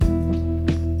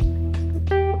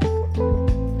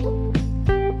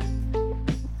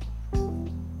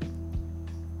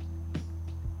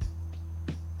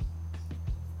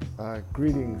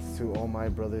Greetings to all my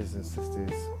brothers and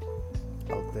sisters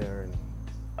out there in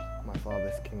my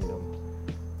Father's kingdom.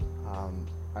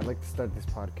 I'd like to start this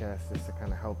podcast just to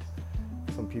kind of help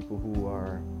some people who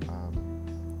are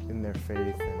in their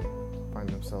faith and find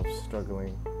themselves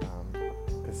struggling,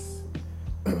 because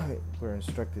we're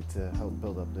instructed to help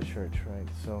build up the church, right?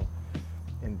 So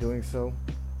in doing so,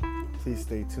 please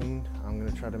stay tuned. I'm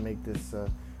going to try to make this a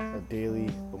daily,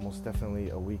 but most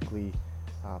definitely a weekly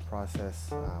process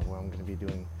where I'm going to be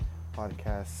doing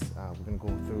podcasts. We're going to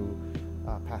go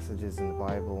through passages in the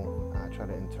Bible, try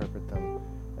to interpret them,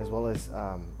 as well as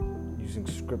using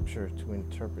scripture to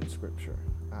interpret scripture.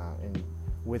 And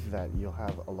with that, you'll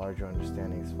have a larger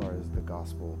understanding as far as the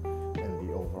gospel and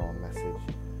the overall message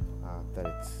that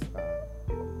it's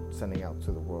sending out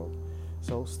to the world.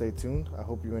 So stay tuned. I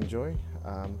hope you enjoy.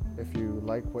 If you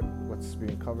like what's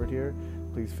being covered here,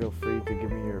 please feel free to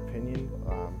give me your opinion,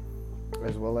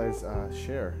 as well as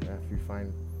share if you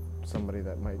find somebody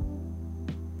that might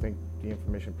think the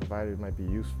information provided might be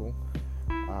useful.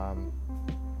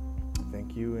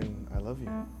 Thank you, and I love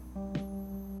you.